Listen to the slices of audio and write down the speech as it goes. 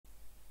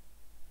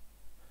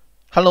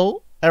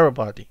Hello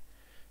everybody,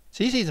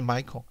 this is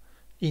Michael.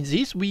 In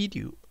this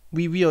video,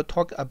 we will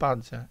talk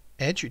about the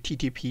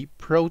HTTP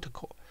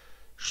protocol.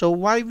 So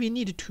why we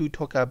need to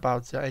talk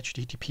about the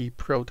HTTP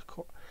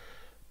protocol?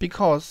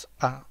 Because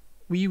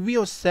we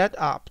will set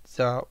up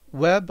the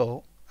web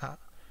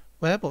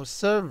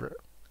server,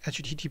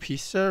 HTTP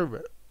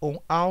server on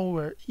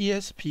our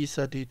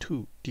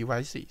ESP32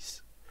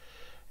 devices.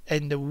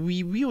 And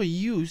we will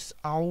use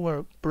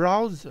our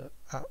browser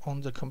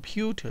on the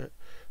computer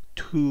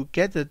to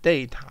get the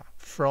data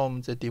from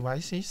the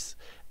devices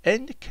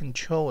and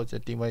control the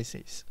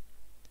devices.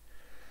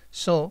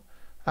 So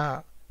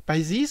by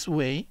this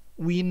way,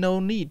 we no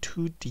need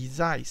to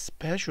design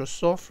special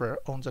software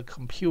on the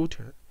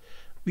computer.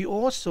 We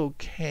also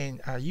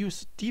can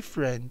use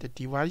different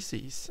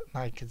devices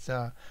like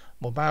the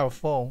mobile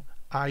phone,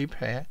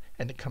 iPad,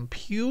 and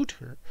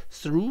computer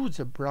through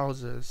the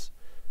browser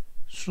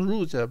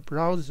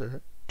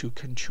to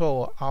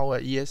control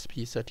our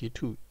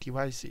ESP32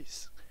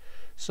 devices.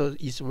 So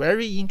it's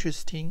very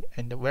interesting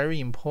and very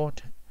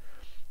important.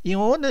 In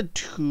order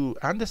to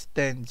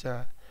understand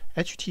the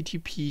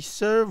HTTP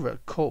server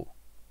code,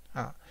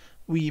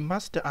 we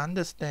must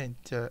understand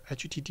the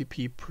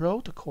HTTP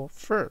protocol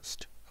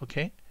first,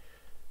 okay?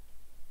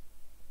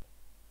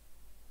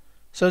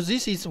 So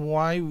this is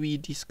why we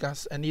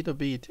discuss a little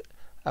bit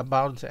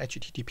about the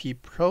HTTP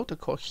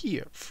protocol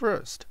here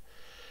first.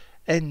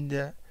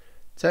 And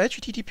the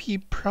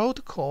HTTP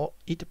protocol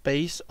is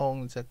based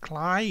on the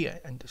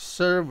client and the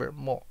server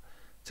mode.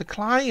 The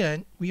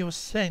client will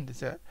send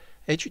the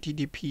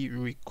HTTP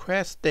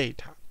request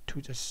data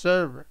to the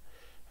server,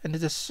 and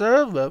the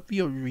server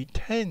will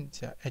return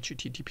the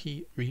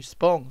HTTP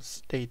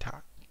response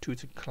data to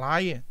the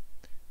client.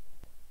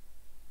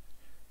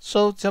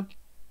 So the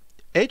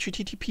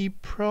HTTP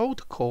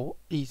protocol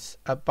is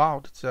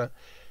about the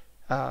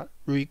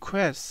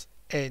request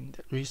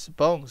and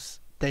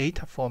response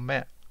data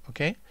format.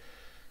 Okay.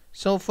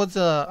 So for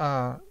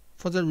the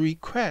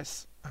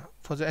request,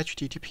 for the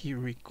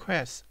HTTP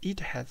request,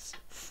 it has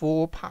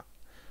four parts.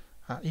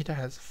 It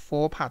has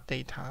four-part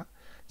data.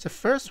 The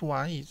first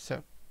one is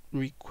the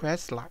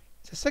request line.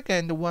 The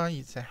second one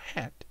is the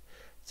head.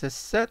 The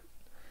third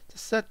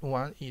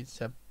one is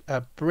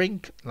a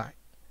brink line.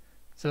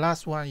 The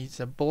last one is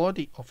the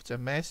body of the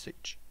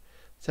message.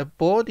 The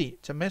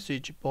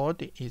message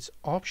body is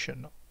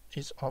optional.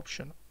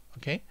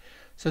 Okay.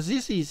 So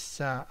this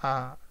is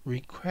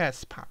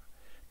request part.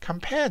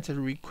 Compare the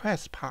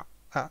request part,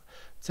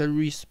 the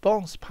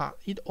response part.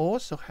 It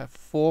also have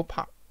four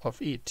parts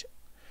of it.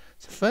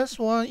 The first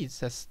one is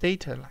the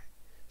status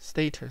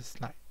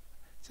line.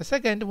 The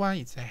second one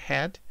is the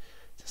head.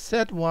 The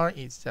third one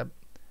is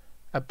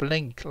a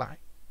blank line.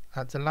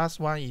 The last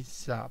one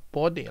is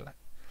body line.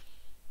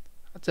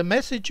 The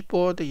message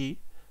body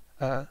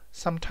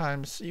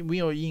sometimes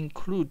will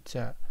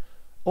include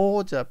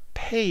all the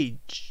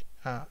page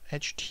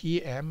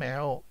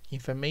HTML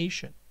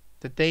information,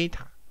 the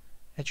data,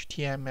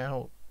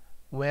 HTML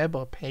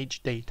web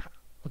page data.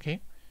 Okay.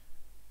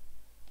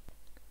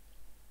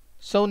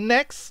 So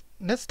next,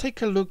 let's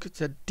take a look at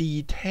the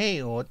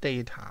detailed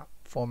data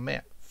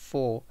format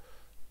for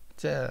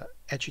the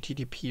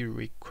HTTP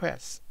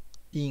request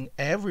in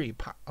every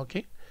part.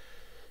 Okay.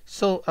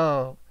 So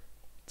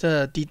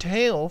the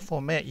detailed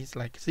format is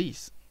like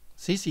this.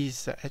 This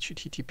is the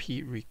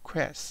HTTP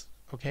request.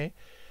 Okay.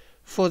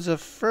 For the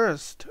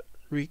first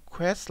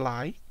request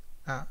line,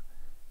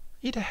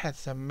 it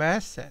has a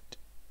method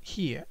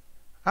here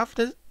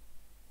after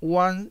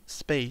one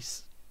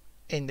space,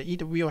 and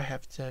it will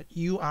have the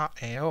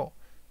URL,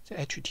 the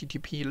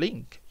HTTP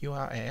link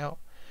URL,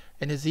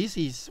 and this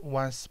is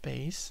one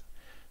space.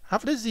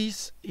 After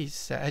this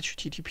is the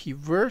HTTP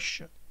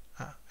version.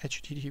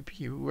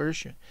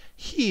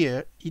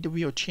 Here it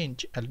will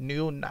change a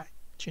new line.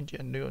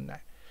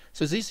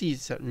 So this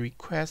is a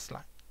request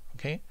line.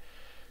 Okay.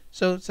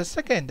 So the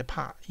second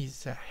part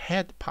is the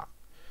head part.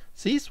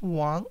 This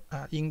one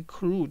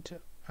includes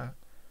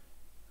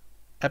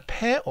a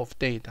pair of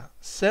data,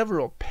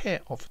 several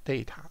pair of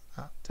data.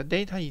 The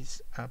data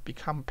is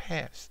become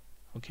pairs.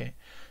 Okay,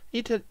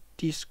 it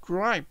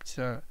describes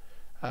the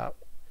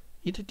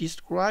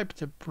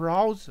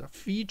browser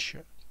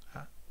feature,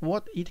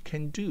 what it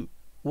can do,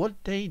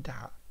 what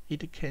data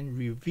it can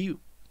review.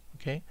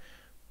 Okay,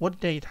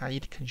 what data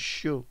it can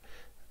show.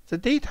 The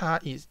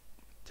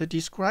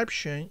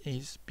description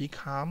is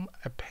become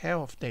a pair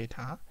of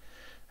data.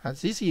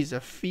 This is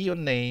a field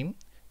name,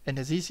 and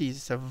this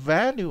is the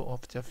value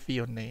of the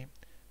field name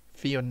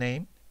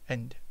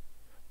and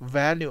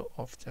value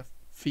of the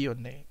field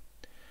name.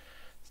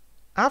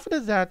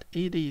 After that,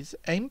 it is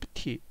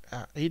empty.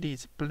 It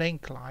is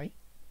blank line,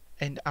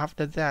 and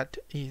after that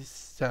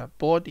is the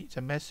body,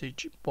 the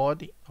message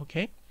body.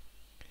 Okay.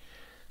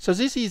 So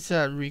this is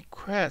a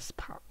request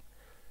part.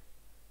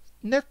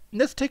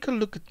 Let's take a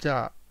look at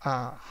the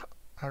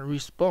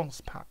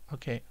response part.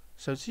 Okay.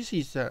 So this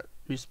is the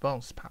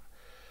response part.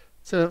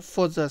 So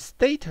for the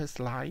status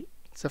line,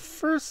 the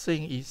first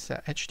thing is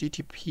the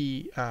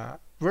HTTP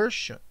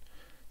version.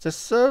 The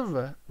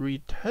server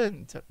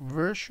returns the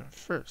version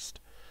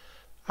first.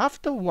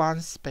 After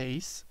one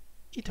space,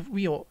 it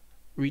will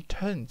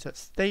return the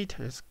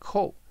status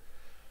code.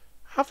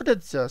 After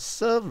the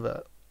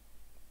server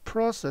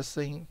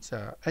processing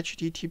the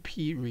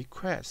HTTP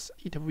request,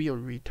 it will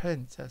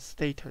return the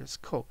status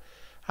code.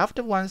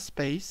 After one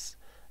space,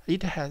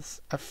 it has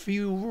a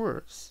few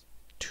words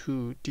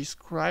to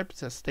describe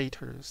the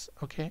status,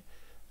 okay?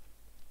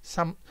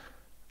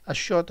 A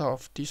short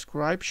of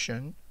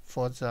description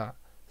for the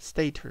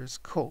status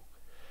code.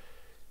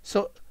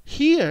 So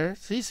here,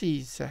 this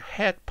is the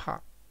head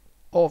part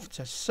of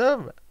the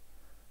server.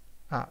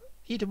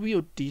 It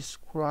will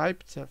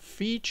describe the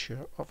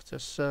feature of the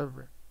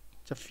server.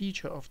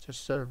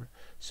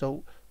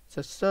 So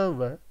the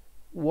server,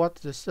 what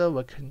the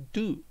server can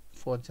do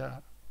for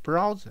the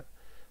browser.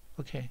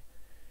 Okay.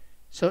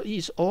 So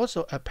it's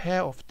also a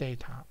pair of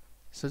data.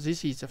 So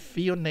this is a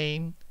field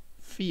name,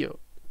 field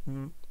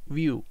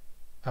view,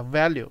 a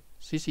value.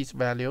 This is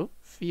value,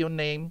 field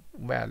name,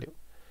 value.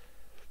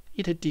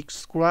 It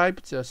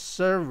describes the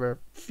server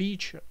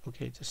feature.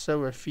 Okay, the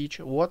server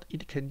feature, what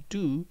it can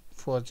do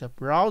for the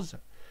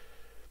browser.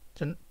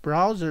 The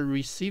browser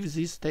receives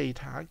this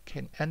data,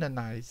 can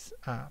analyze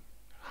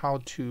how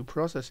to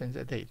process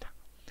the data.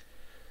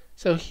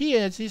 So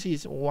here, this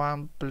is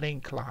one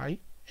blank line,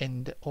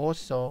 and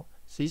also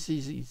this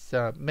is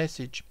the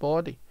message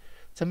body.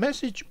 The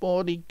message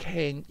body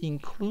can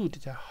include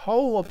the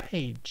whole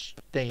page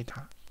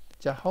data,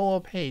 the whole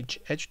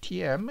page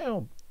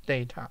HTML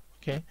data.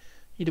 Okay,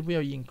 it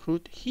will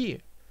include here.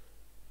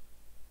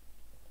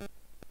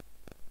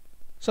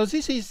 So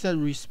this is the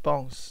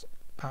response.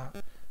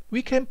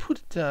 We can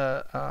put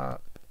the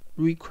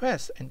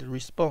request and the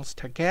response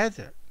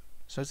together.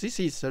 So this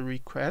is the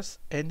request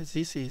and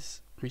this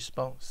is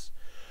response.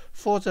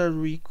 For the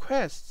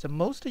request, the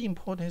most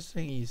important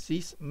thing is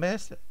this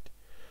method.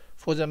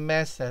 For the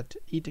method,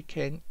 it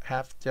can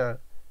have the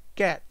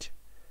get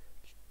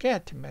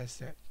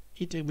method.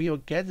 It will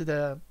get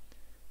the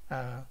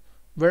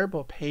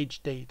verbal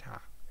page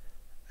data.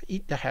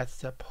 It has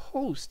the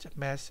post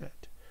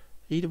method.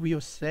 It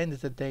will send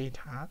the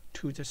data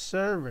to the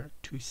server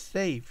to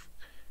save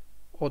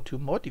or to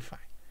modify.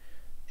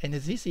 And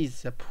this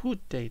is the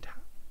put data,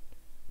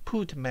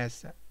 put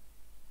method.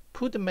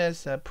 Put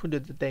method put the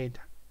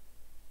data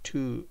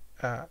to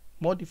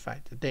modify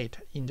the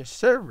data in the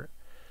server.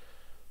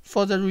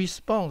 For the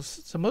response,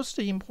 the most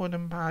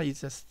important part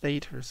is the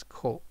status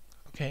code.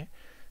 Okay,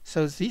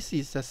 so this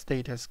is the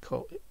status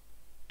code.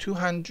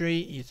 200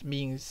 it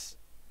means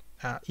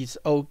it's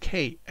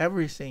okay,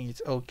 everything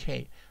is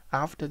okay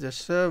after the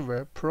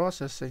server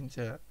processing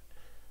the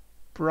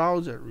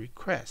browser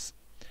request.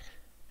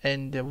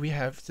 And we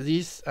have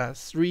this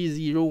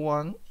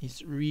 301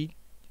 is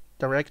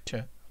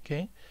redirector.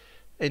 Okay,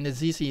 and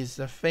this is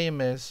the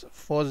famous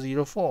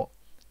 404.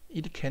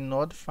 It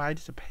cannot find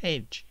the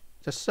page.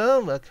 The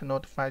server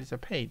cannot find the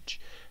page,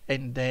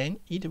 and then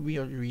it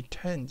will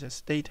return the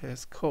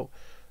status code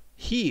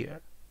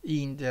here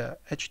in the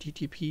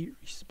HTTP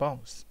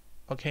response.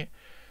 Okay,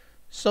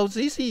 so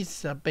this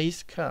is a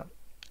basic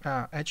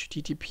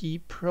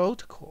HTTP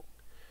protocol.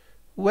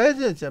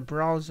 Whether the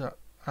browser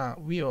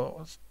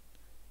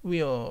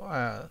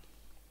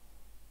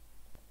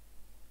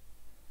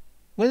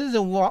whether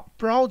the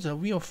browser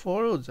will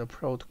follow the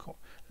protocol.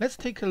 Let's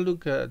take a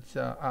look at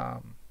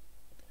the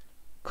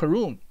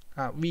Chrome.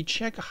 We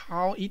check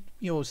how it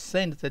will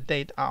send the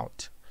data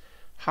out,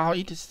 how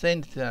it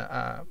sends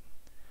the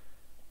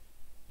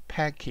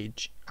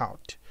package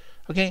out.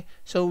 Okay,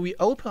 so we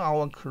open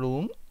our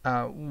Chrome.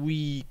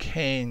 We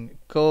can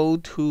go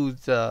to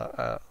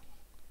the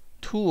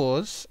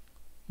tools,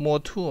 more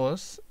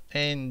tools,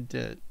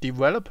 and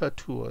developer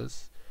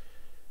tools,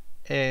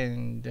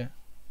 and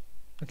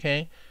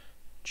okay,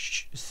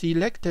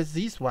 select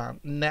this one,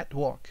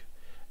 network.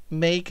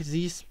 Make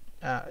this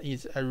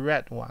is a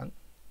red one.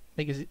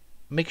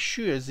 Make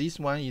sure this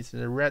one is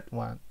the red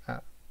one.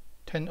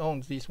 Turn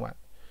on this one,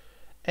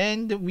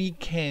 and we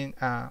can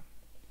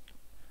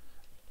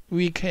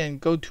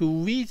go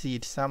to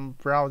visit some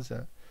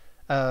browser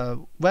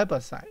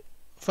website.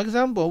 For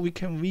example, we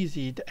can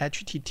visit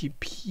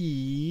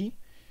HTTP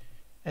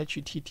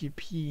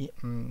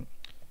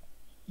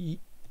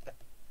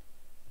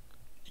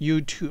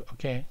YouTube.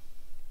 Okay,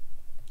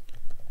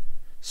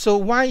 so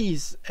why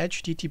is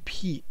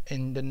HTTP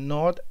and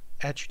not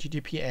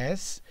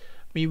HTTPS?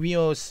 We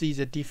will see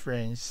the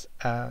difference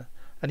a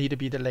little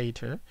bit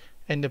later.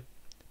 And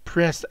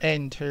press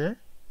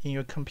enter in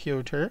your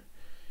computer,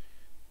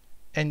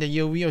 and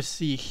you will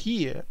see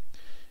here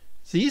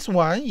this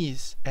one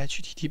is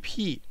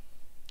HTTP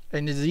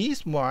and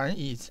this one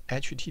is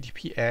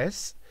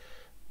HTTPS.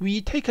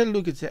 We take a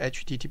look at the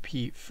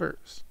HTTP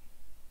first.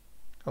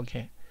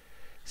 Okay,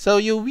 so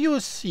you will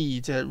see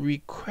the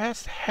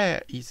request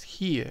head is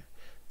here,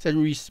 the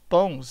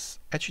response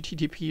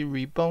HTTP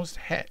response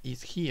head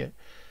is here.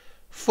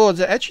 For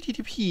the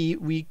HTTP,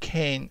 we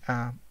can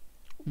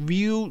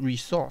view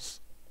source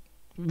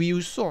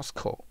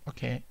code.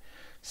 Okay,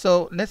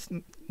 so let's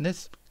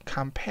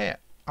compare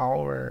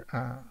our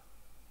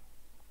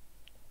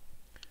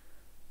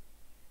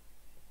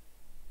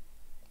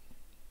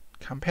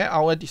compare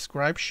our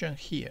description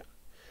here.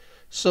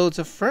 So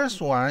the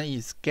first one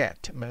is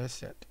get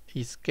method.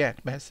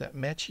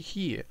 Match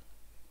here.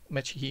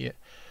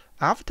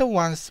 After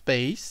one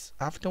space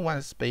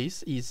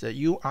is a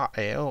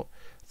URL.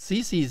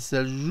 This is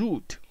the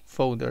root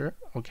folder.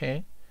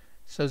 Okay,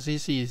 so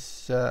this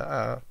is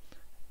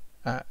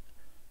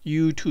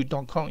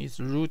u2.com is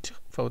root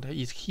folder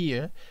is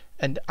here,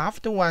 and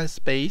after one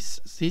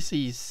space, this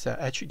is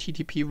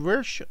HTTP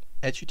version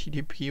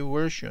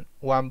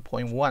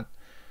 1.1.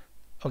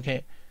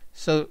 Okay,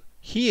 so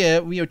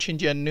here we will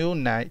change a new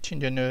line,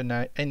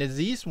 and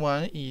this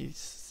one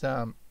is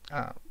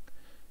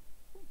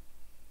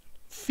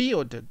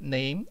field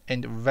name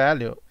and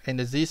value, and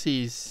this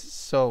is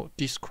so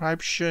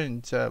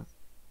description the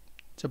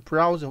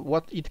browser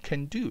what it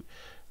can do.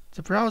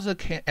 The browser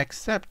can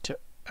accept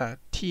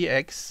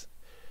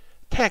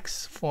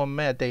text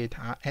format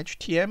data,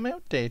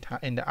 HTML data,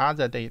 and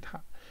other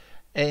data,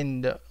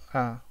 and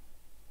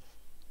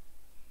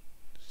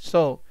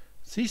so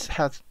this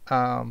has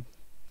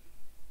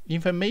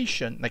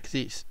information like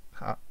this.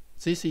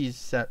 This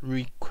is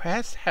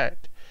request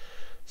head.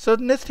 So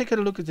let's take a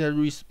look at the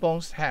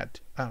response head,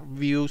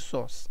 view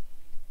source.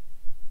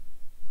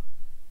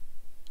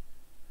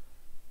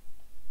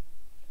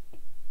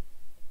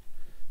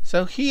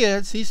 So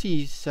here, this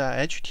is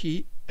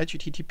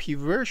HTTP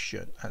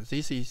version.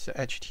 This is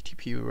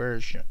HTTP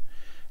version,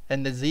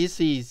 and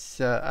this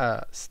is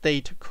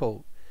state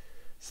code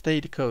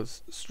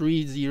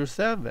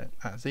 307.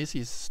 This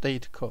is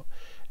state code,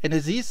 and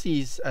this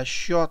is a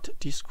short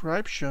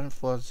description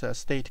for the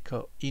state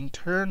code.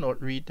 Internal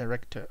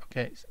redirector.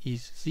 Okay,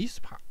 is this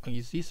part.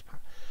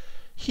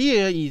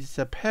 Here is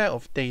a pair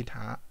of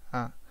data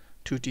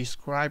to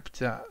describe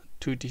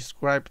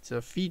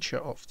the feature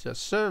of the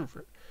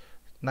server.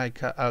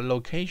 Like a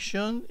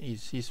location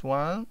is this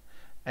one,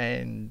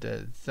 and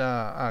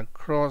the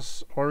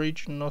cross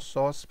original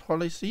source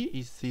policy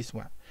is this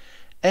one,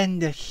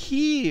 and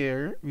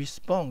here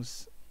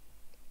response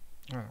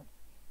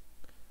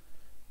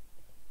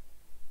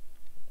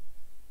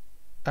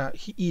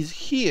he is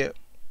here.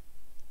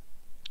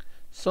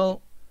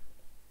 So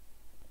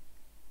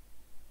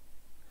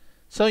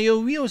you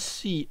will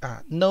see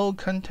no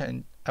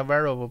content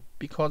available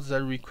because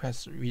the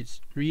request is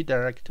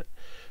redirected.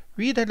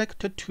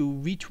 Redirected to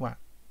which one?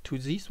 To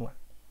this one.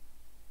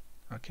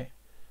 Okay.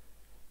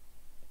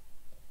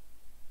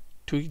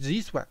 To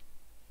this one.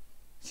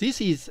 This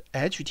is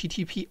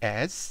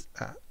HTTPS.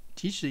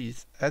 This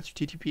is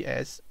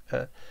HTTPS.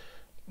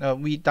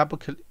 We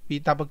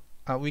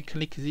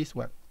click this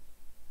one.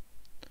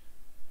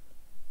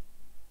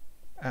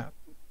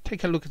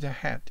 Take a look at the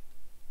head.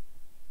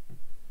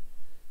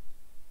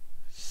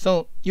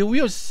 So you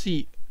will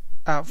see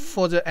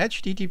for the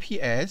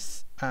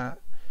HTTPS.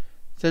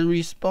 The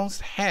response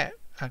head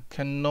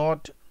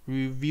cannot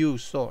review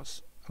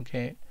source.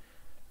 Okay,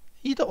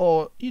 it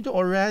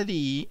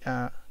already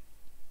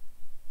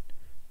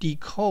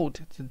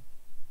decode the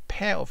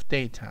pair of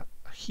data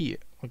here.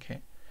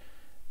 Okay,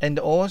 and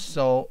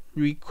also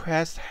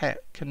request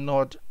head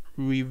cannot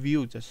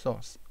review the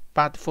source,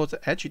 but for the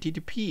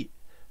HTTP,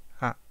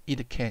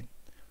 it can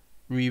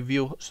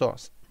review the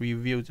source.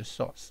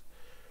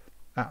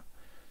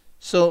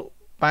 So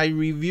by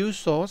review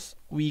source,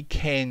 we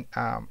can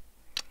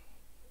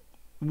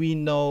we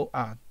know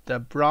the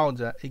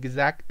browser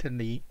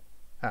exactly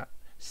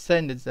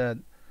send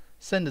the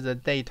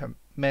data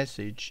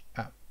message,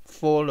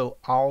 follow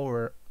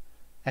our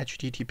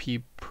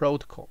HTTP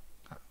protocol.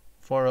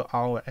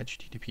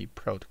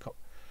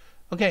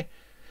 Okay,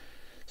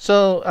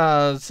 so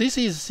this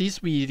is this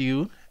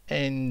video,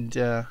 and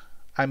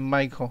I'm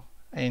Michael,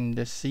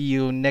 and see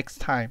you next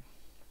time.